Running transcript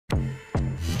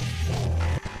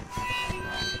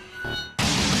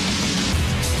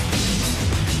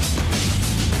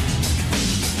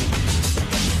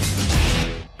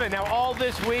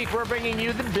this week, we're bringing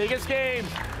you the biggest games,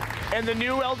 and the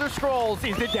new Elder Scrolls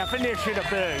is the definition of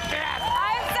big. Yes!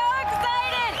 I'm so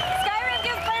excited! Skyrim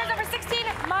gives players over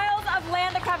 16 miles of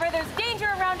land to cover. There's danger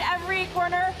around every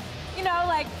corner. You know,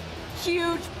 like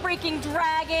huge freaking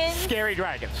dragons. Scary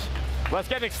dragons. Let's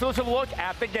get an exclusive look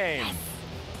at the game. Yes.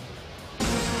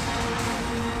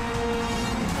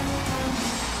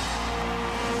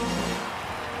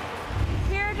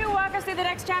 Here to walk us through the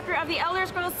next chapter of the Elder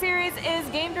Scrolls series is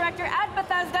game director at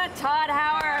Bethesda, Todd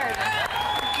Howard.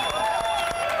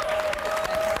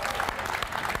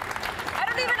 I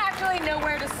don't even actually know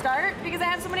where to start because I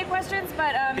have so many questions,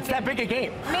 but it's that big a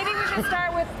game. Maybe we should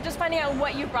start with just finding out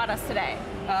what you brought us today.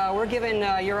 We're giving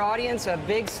your audience a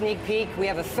big sneak peek. We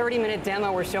have a 30-minute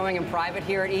demo we're showing in private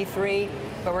here at E3,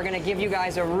 but we're going to give you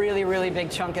guys a really, really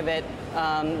big chunk of it.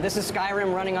 This is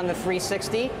Skyrim running on the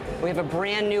 360. We have a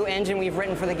brand new engine we've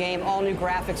written for the game, all new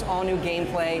graphics, all new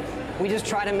gameplay. We just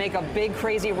try to make a big,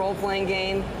 crazy role-playing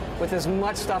game with as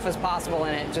much stuff as possible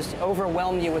in it, just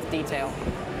overwhelm you with detail.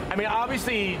 I mean,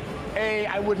 obviously,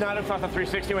 I would not have thought the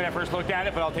 360 when I first looked at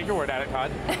it, but I'll take your word at it, Todd.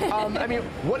 I mean,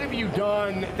 what have you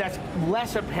done that's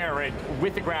less apparent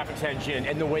with the graphics engine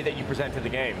and the way that you presented the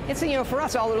game? It's, you know, for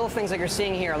us, all the little things that you're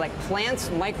seeing here, like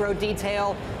plants, micro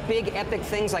detail, big epic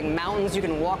things like mountains, you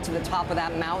can walk to the top of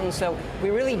that mountain. So we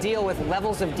really deal with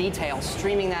levels of detail,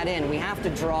 streaming that in. We have to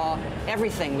draw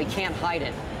everything, we can't hide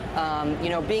it. You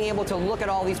know, being able to look at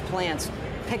all these plants,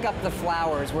 pick up the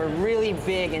flowers, we're really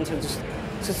big into just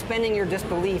suspending your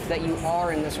disbelief that you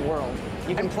are in this world.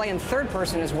 You can play in third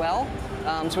person as well.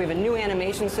 So we have a new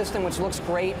animation system which looks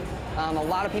great. A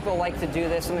lot of people like to do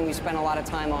this, something we spend a lot of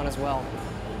time on as well.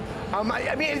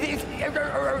 I mean,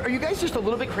 are you guys just a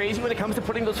little bit crazy when it comes to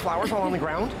putting those flowers all on the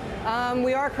ground?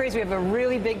 We are crazy. We have a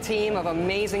really big team of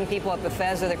amazing people at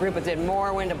Bethesda, the group that did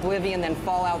Morrowind, Oblivion, then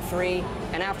Fallout 3.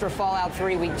 And after Fallout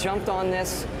 3, we jumped on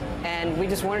this, and we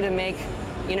just wanted to make,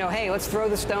 you know, hey, let's throw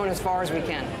the stone as far as we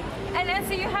can. And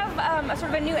so you have a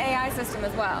sort of a new AI system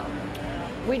as well.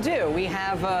 We do. We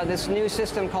have this new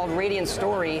system called Radiant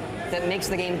Story that makes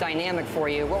the game dynamic for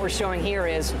you. What we're showing here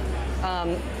is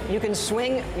you can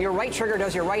swing, your right trigger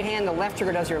does your right hand, the left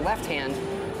trigger does your left hand.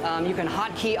 You can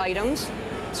hotkey items.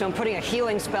 So I'm putting a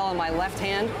healing spell in my left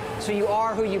hand, so you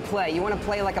are who you play. You want to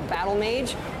play like a battle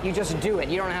mage, you just do it.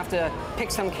 You don't have to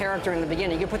pick some character in the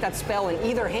beginning. You can put that spell in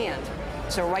either hand.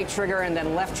 So right trigger and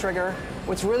then left trigger.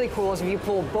 What's really cool is if you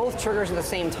pull both triggers at the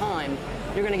same time,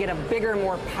 you're going to get a bigger,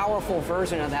 more powerful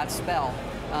version of that spell.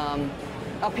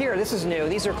 Up here, this is new.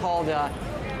 These are called the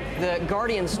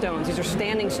Guardian Stones. These are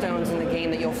standing stones in the game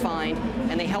that you'll find,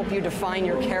 and they help you define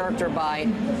your character by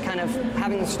kind of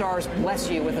having the stars bless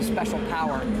you with a special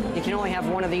power. You can only have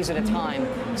one of these at a time.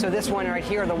 So this one right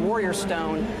here, the Warrior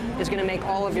Stone, is going to make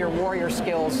all of your warrior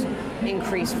skills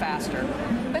increase faster.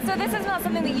 But so this is not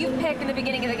something that you pick in the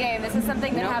beginning of the game. This is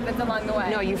something that happens along the way.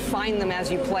 No, you find them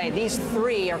as you play. These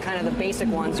three are kind of the basic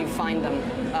ones. You find them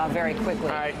very quickly.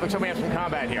 All right, looks like we have some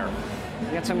combat here.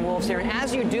 We got some wolves here, and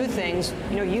as you do things,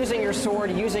 you know, using your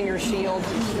sword, using your shield,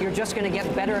 you're just going to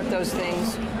get better at those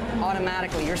things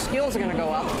automatically. Your skills are going to go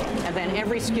up, and then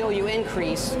every skill you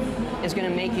increase is going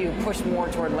to make you push more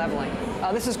toward leveling.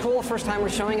 This is cool. First time we're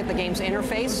showing it the game's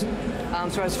interface.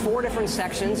 So it has 4 different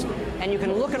sections, and you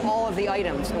can look at all of the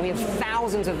items, and we have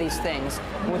thousands of these things.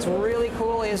 And what's really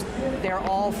cool is they're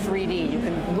all 3D. You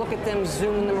can look at them,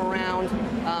 zoom them around,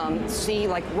 see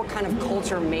like what kind of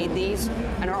culture made these,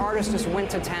 and our artists just went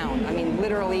to town. I mean,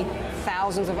 literally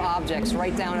thousands of objects,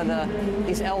 right down to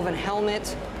these elven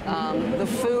helmets, the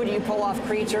food you pull off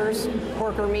creatures,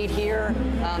 pork or meat here,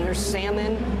 there's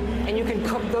salmon, and you can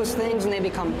cook those things and they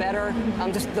become better.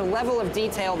 Just the level of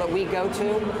detail that we go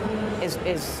to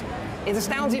it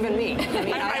astounds even me. I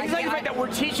mean, I like the fact that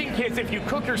we're teaching kids if you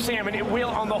cook your salmon, it will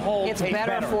on the whole it's taste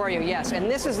better for you, yes. And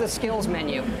this is the skills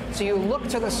menu. So you look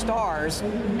to the stars,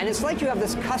 and it's like you have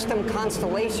this custom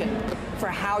constellation for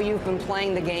how you've been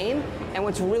playing the game. And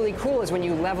what's really cool is when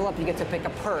you level up, you get to pick a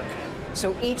perk.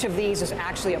 So each of these is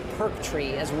actually a perk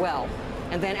tree as well.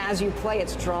 And then as you play,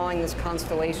 it's drawing this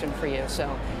constellation for you.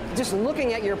 So just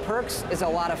looking at your perks is a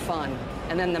lot of fun.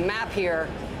 And then the map here,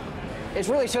 it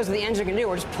really shows what the engine can do.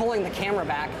 We're just pulling the camera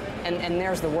back, and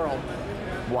there's the world.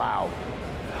 Wow.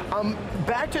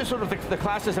 Back to sort of the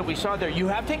classes that we saw there, you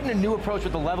have taken a new approach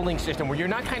with the leveling system where you're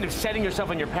not kind of setting yourself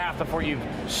on your path before you've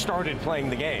started playing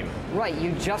the game. Right,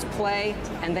 you just play,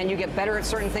 and then you get better at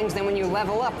certain things. Then when you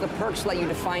level up, the perks let you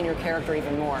define your character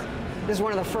even more. This is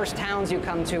one of the first towns you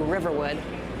come to, Riverwood,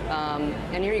 and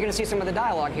here you're going to see some of the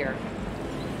dialogue here.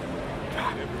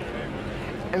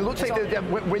 And it looks like that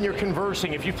when you're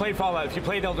conversing, if you played Fallout, if you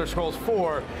played Elder Scrolls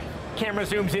 4, camera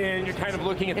zooms in, you're kind of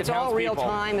looking at the It's all real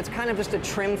townspeople. time. It's kind of just a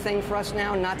trim thing for us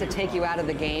now, not to take you out of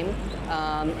the game.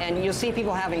 And you'll see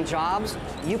people having jobs.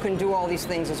 You can do all these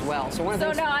things as well. So one of the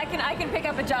So things, now I can pick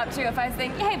up a job too if I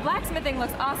think, hey, blacksmithing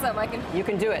looks awesome. I can. you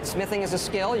can do it. Smithing is a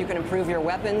skill. You can improve your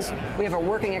weapons. We have a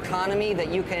working economy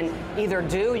that you can either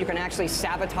do. You can actually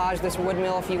sabotage this wood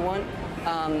mill if you want.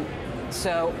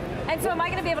 So And so am I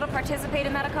going to be able to participate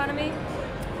in that economy?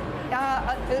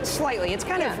 slightly. It's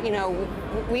kind of, you know,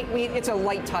 it's a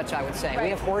light touch, I would say. Right. We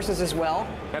have horses as well.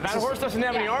 Now, that horse doesn't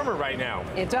have any Yeah. armor right now.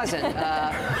 It doesn't.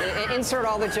 Insert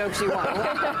all the jokes you want.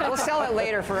 We'll sell it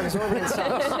later for exorbitant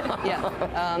sums.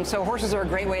 Yeah. So horses are a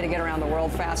great way to get around the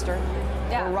world faster.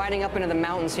 Yeah. We're riding up into the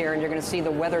mountains here, and you're going to see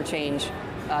the weather change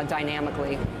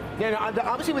dynamically. Yeah, no,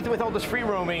 obviously with all this free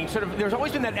roaming, sort of, there's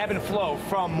always been that ebb and flow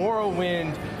from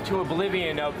Morrowind to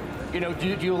Oblivion of, you know, do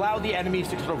you allow the enemies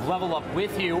to sort of level up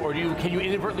with you, or can you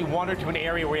inadvertently wander to an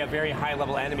area where you have very high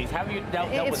level enemies? How have you dealt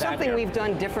with that? It's something we've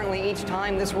done differently each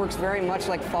time. This works very much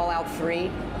like Fallout 3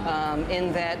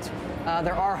 in that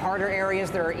there are harder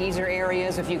areas, there are easier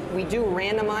areas. We do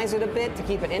randomize it a bit to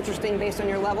keep it interesting based on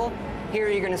your level. Here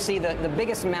you're going to see the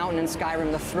biggest mountain in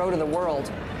Skyrim, the throat of the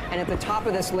world. And at the top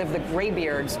of this live the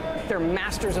Greybeards. They're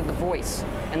masters of the voice,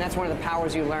 and that's one of the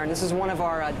powers you learn. This is one of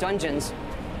our dungeons,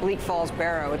 Bleak Falls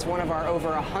Barrow. It's one of our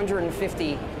over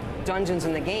 150 dungeons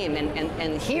in the game.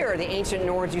 And here, the ancient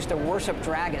Nords used to worship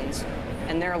dragons,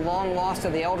 and they're long lost to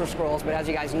the Elder Scrolls, but as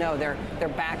you guys know, they're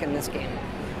back in this game.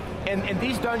 And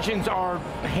these dungeons are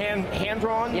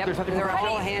hand-drawn? Yep, they're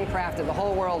all handcrafted. The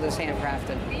whole world is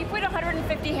handcrafted. You put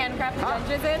 150 handcrafted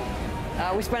dungeons in?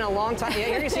 We spent a long time.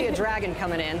 Here you see a dragon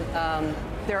coming in.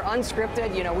 They're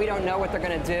unscripted. You know, we don't know what they're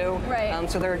going to do. Right.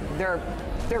 So they're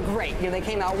great. You know, they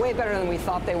came out way better than we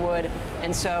thought they would.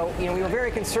 And so, you know, we were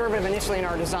very conservative initially in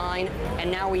our design,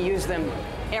 and now we use them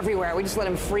everywhere. We just let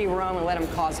them free roam and let them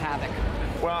cause havoc.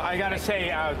 Well, I gotta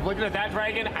say, looking at that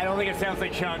dragon, I don't think it sounds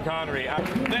like Sean Connery.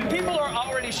 Then people are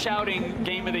already shouting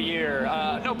Game of the Year.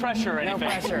 No pressure or anything. No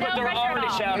pressure. But No they're pressure at already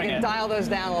all. You shouting can it. dial those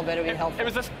down a little bit. It would be helpful.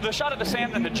 It was the shot of the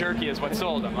salmon and the jerky is what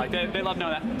sold them. Like they love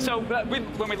knowing that. So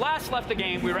when we last left the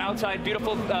game, we were outside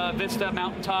beautiful Vista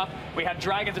mountaintop. We had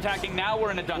dragons attacking. Now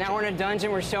we're in a dungeon. Now we're in a dungeon.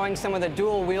 We're showing some of the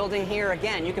dual wielding here.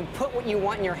 Again, you can put what you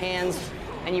want in your hands,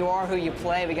 and you are who you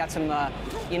play. We got some,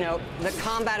 you know, the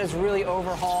combat is really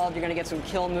overhauled. You're going to get some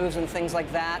kill moves and things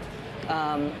like that.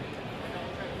 And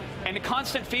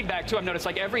constant feedback too. I've noticed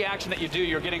like every action that you do,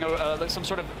 you're getting some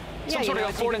sort of Yeah, you know,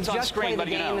 if you can affordance on just play screen, the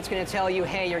letting you game, know. it's going to tell you,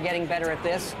 hey, you're getting better at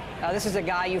this. This is a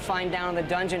guy you find down in the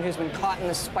dungeon who's been caught in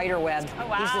the spider web. Oh,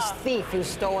 wow. He's this thief who's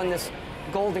stolen this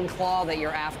golden claw that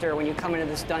you're after when you come into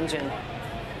this dungeon.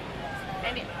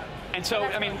 And so,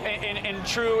 I mean, in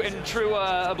true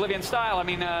Oblivion style, I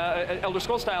mean, Elder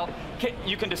Scrolls style,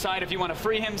 you can decide if you want to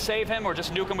free him, save him, or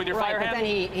just nuke him with your Right, fire but hand.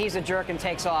 then he's a jerk and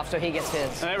takes off, so he gets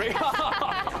his. There we go.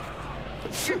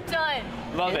 You're done.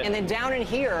 Love it. And then down in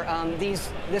here,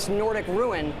 this Nordic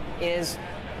ruin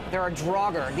there are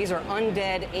Draugr. These are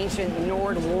undead ancient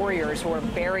Nord warriors who are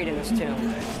buried in this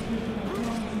tomb.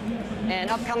 And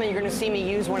upcoming, you're going to see me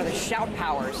use one of the shout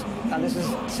powers.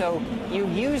 So you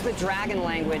use the dragon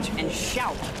language and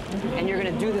shout, and you're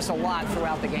going to do this a lot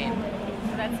throughout the game.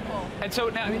 That's cool. And so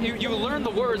now you learn the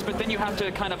words, but then you have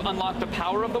to kind of unlock the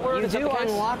power of the word. You Is that do the case?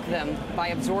 unlock them by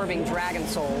absorbing dragon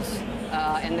souls,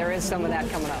 and there is some of that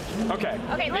coming up. Okay.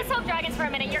 Okay, let's talk dragons for a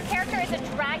minute. Your character is a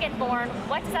dragonborn.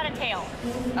 What does that entail?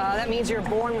 That means you're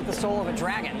born with the soul of a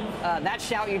dragon. That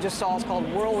shout you just saw is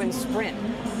called Whirlwind Sprint.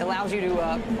 It allows you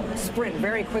to sprint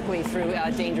very quickly through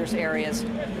dangerous areas.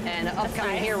 And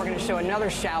upcoming nice. here, we're going to show another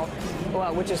shout,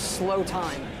 which is Slow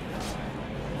Time.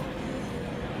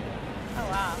 Oh,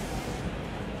 wow.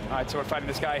 All right, so we're fighting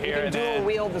this guy You here, can and dual then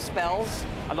wield the spells.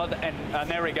 I love that, and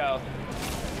there we go.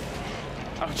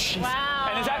 Oh, jeez. Wow.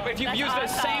 And is that if you That's use the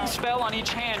awesome. same spell on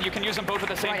each hand, you can use them both at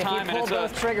the same Right, time, if you pull and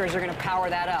it's both triggers, you're going to power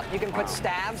that up. You can put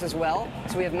staves as well.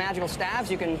 So we have magical staves.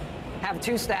 You can have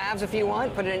 2 staves if you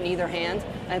want, put it in either hand.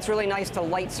 And it's really nice to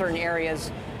light certain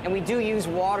areas. And we do use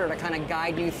water to kind of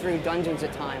guide you through dungeons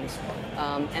at times.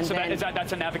 And so then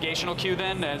that's a navigational cue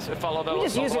then, as follow the. we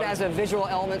just use it water? as a visual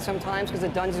element sometimes because the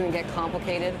dungeons can get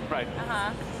complicated. Right.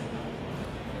 Uh-huh.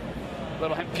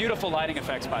 Little beautiful lighting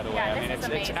effects, by the way. Yeah, I mean, this is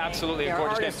it's amazing. absolutely a Our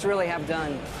gorgeous artists game. really have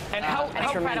done And a how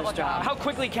tremendous incredible job. How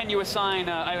quickly can you assign?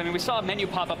 I mean, we saw a menu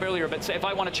pop up earlier, but say if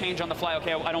I want to change on the fly,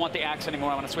 okay, I don't want the axe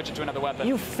anymore. I want to switch it to another weapon.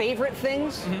 You favorite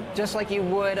things, just like you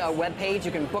would a web page.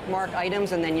 You can bookmark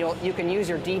items, and then you can use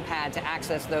your D-pad to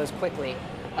access those quickly.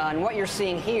 And what you're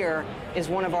seeing here is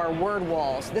one of our word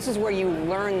walls. This is where you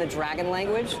learn the dragon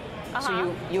language.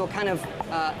 So you'll kind of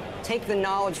take the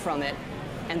knowledge from it,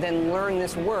 and then learn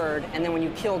this word, and then when you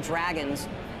kill dragons,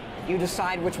 you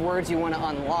decide which words you want to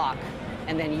unlock,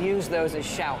 and then use those as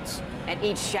shouts. And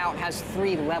each shout has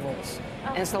 3 levels.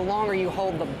 And it's the longer you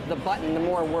hold the button, the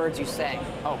more words you say.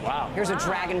 Oh, wow. Here's a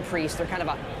dragon priest. They're kind of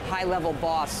a high-level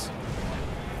boss.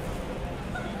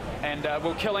 And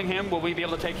will killing him, will we be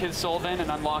able to take his soul then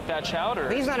and unlock that shout? Or?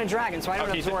 But he's not a dragon, so I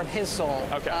don't absorb his soul.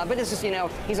 Okay. But it's just, you know,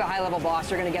 he's a high-level boss.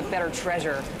 You're going to get better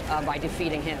treasure by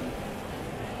defeating him.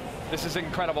 This is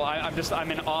incredible.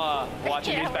 I'm in awe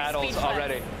watching these battles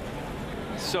already.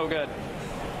 So good.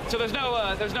 So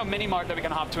there's no mini mart that we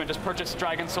can hop to and just purchase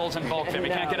dragon souls in bulk. We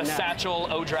can't get a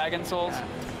satchel, dragon souls.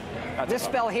 This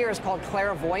spell here is called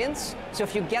clairvoyance. So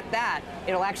if you get that,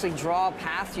 it'll actually draw a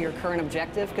path to your current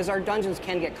objective, because our dungeons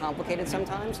can get complicated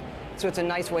sometimes. So it's a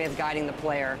nice way of guiding the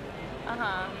player.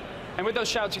 And with those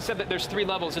shouts, you said that there's 3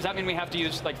 levels. Does that mean we have to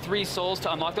use like 3 souls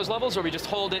to unlock those levels, or we just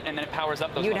hold it and then it powers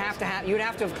up those levels? You'd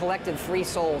have to have collected 3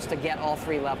 souls to get all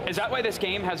 3 levels. Is that why this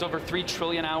game has over 3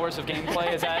 trillion hours of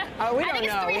gameplay? Is that? We don't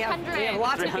know. We have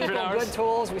lots of people, hours? good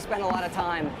tools. We spend a lot of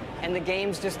time, and the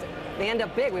games they end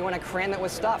up big. We want to cram it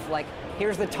with stuff. Like,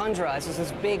 here's the tundra. This is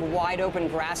this big, wide open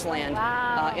grassland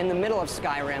in the middle of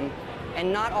Skyrim.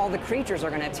 And not all the creatures are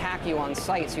going to attack you on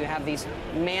sight. So you have these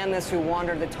mammoths who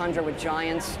wander the tundra with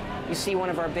giants. You see one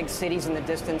of our big cities in the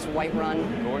distance,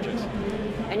 Whiterun. Gorgeous.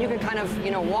 And you can kind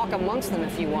of, walk amongst them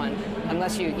if you want,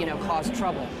 unless you, cause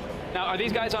trouble. Now, are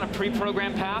these guys on a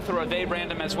pre-programmed path, or are they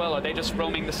random as well? Are they just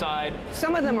roaming the side?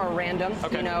 Some of them are random.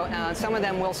 Okay. Some of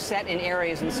them will set in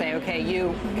areas and say, okay,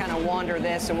 you kind of wander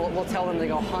this, and we'll tell them to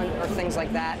go hunt or things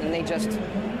like that, and they just,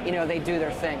 they do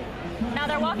their thing. Now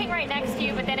they're walking right next to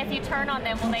you, but then if you turn on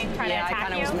them, will they try to attack you? Yeah, I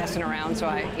kind of was messing around, so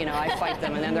I fight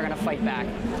them, and then they're going to fight back.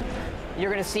 You're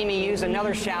going to see me use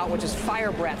another shout, which is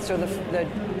fire breath. So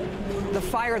the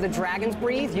fire the dragons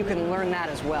breathe, you can learn that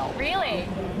as well. Really?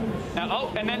 Now,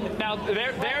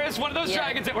 there is one of those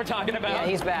dragons that we're talking about. Yeah,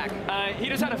 he's back. He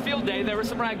just had a field day. There was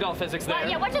some ragdoll physics there.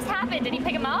 Yeah, what just happened? Did he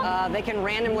pick him up? They can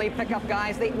randomly pick up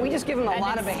guys. We just give them a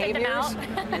lot of behaviors,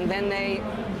 and then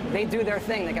they do their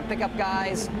thing. They can pick up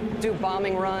guys, do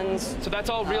bombing runs. So that's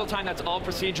all real time. That's all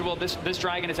procedural. This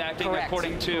dragon is acting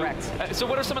according to. Correct. So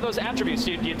what are some of those attributes?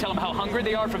 Do you tell them how hungry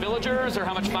they are for villagers, or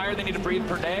how much fire they need to breathe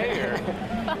per day?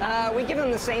 Or? We give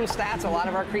them the same stats a lot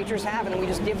of our creatures have, and we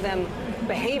just give them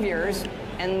behaviors,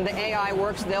 and the AI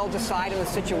works. They'll decide in the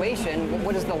situation,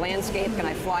 what is the landscape? Can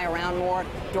I fly around more?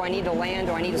 Do I need to land?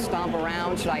 Do I need to stomp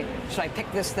around? Should I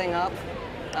pick this thing up?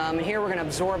 And here we're going to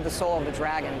absorb the soul of the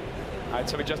dragon. All right,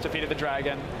 so we just defeated the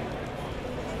dragon.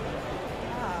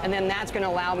 And then that's going to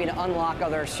allow me to unlock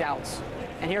other shouts.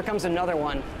 And here comes another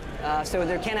one. So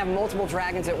there can't have multiple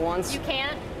dragons at once. You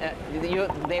can't?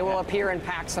 They will appear in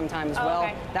packs sometime as well.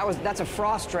 Okay. That's a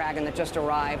frost dragon that just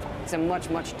arrived. It's a much,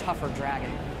 much tougher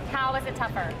dragon. How is it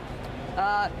tougher?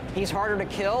 He's harder to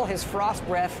kill. His frost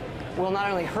breath will not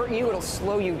only hurt you, it'll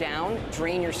slow you down,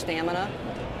 drain your stamina.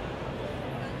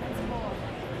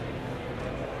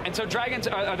 And so dragons,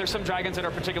 are there some dragons that are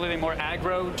particularly more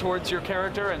aggro towards your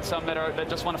character, and some that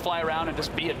just want to fly around and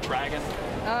just be a dragon?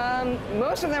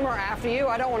 Most of them are after you.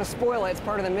 I don't want to spoil it. It's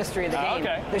part of the mystery of the game.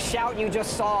 Okay. The shout you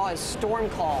just saw is Storm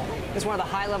Call. It's one of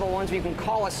the high-level ones where you can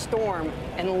call a storm,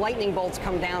 and lightning bolts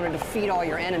come down and defeat all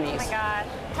your enemies. Oh my God.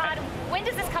 Todd, when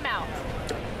does this come out?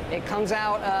 It comes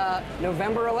out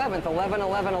November 11th,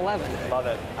 11/11/11. Love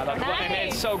it. I love it.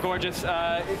 Nice. It's so gorgeous.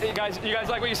 You guys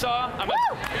like what you saw?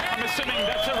 I'm assuming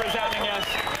that's a resounding yes.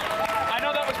 I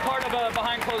know that was part of a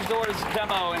behind closed doors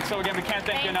demo, and so again, we can't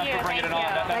thank you enough for bringing it on.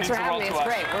 That Thanks means for the having world me. to It's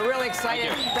us. great. We're really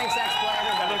excited. Thanks, X-Play.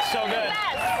 That looks so good.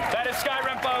 That is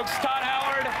Skyrim, folks. Todd, how